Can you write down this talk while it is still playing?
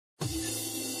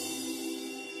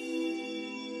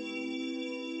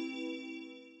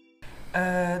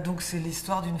Donc c'est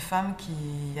l'histoire d'une femme qui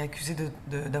est accusée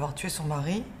d'avoir tué son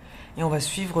mari. Et on va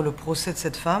suivre le procès de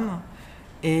cette femme.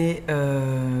 Et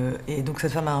donc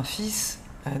cette femme a un fils,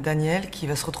 Daniel, qui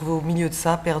va se retrouver au milieu de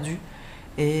ça, perdu.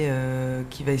 Et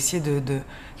qui va essayer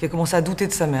qui a commencé à douter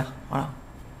de sa mère. Voilà.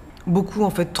 Beaucoup, en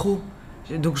fait, trop.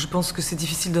 Donc je pense que c'est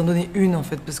difficile d'en donner une, en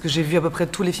fait, parce que j'ai vu à peu près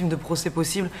tous les films de procès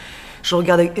possibles. Je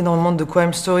regarde énormément de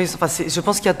crime stories. Enfin, je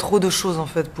pense qu'il y a trop de choses, en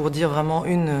fait, pour dire vraiment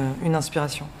une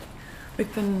inspiration. We've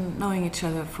been knowing each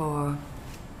other for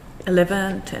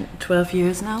 11, 10, 12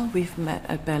 years now. We've met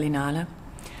at Berlinale,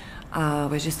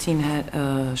 where Justine had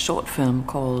a short film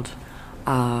called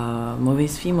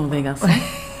Mauvaise Fille, Mauvais Garçon.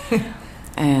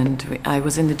 And I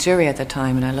was in the jury at the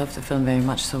time, and I loved the film very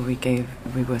much. So we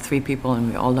were 3 people, and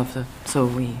we all loved it. So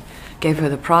we gave her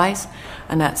the prize,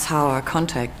 and that's how our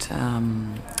contact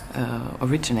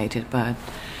originated. But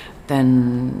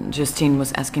then Justine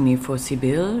was asking me for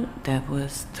Sibylle. That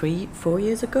was 4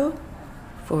 years ago,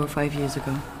 4 or 5 years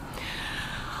ago.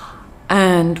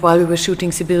 And while we were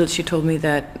shooting Sibylle, she told me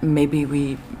that maybe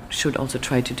we should also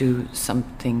try to do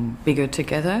something bigger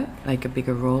together, like a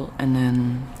bigger role. And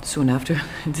then soon after,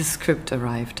 the script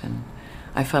arrived, and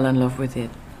I fell in love with it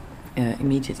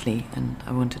immediately, and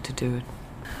I wanted to do it.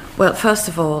 Well, first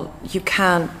of all, you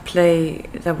can't play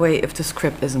that way if the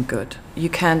script isn't good. You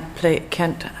can't play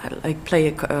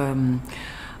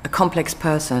a complex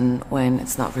person when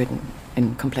it's not written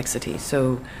in complexity.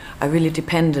 So I really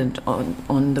depended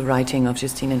on the writing of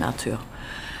Justine and Arthur.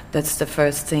 That's the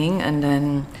first thing. And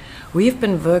then we've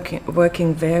been working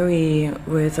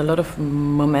with a lot of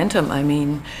momentum. I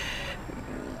mean,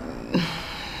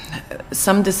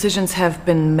 some decisions have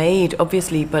been made,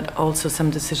 obviously, but also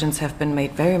some decisions have been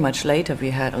made very much later.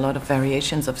 We had a lot of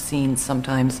variations of scenes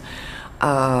sometimes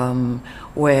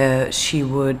where she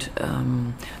would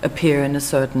appear in a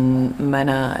certain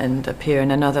manner and appear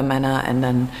in another manner, and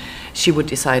then she would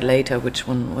decide later which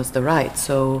one was the right.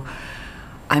 So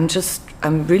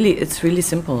it's really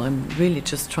simple. I'm really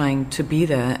just trying to be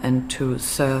there and to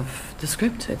serve the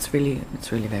script. It's really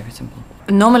very simple.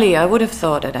 Normally, I would have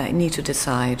thought that I need to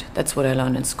decide. That's what I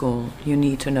learned in school. You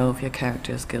need to know if your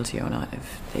character is guilty or not,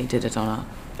 if they did it or not.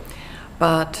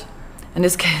 But in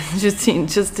this case, Justine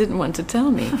just didn't want to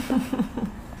tell me.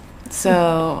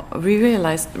 So we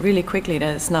realized really quickly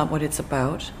that it's not what it's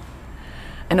about.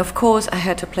 And of course, I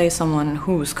had to play someone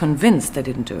who's convinced they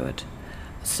didn't do it.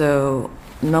 So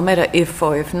no matter if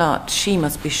or if not, she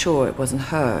must be sure it wasn't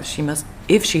her.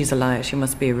 If she's a liar, she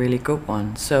must be a really good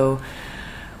one. So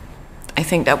I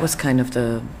think that was kind of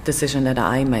the decision that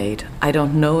I made. I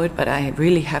don't know it, but I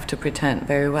really have to pretend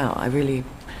very well.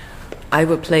 I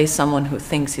will play someone who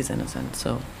thinks he's innocent.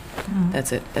 So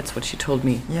that's it. That's what she told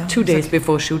me 2 days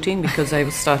before shooting, because I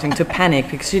was starting to panic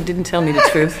because she didn't tell me the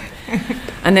truth.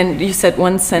 And then you said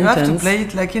one sentence. You have to play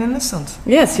it like you're innocent.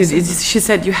 Yes, she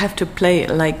said you have to play it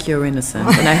like you're innocent.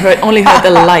 And I only heard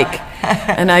the like.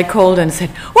 And I called and said,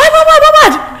 what?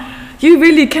 You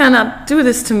really cannot do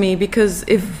this to me, because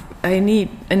if I need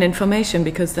an information,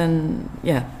 because then,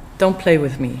 don't play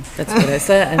with me. That's what I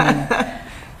said. And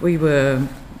then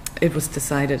it was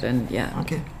decided, and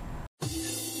Okay.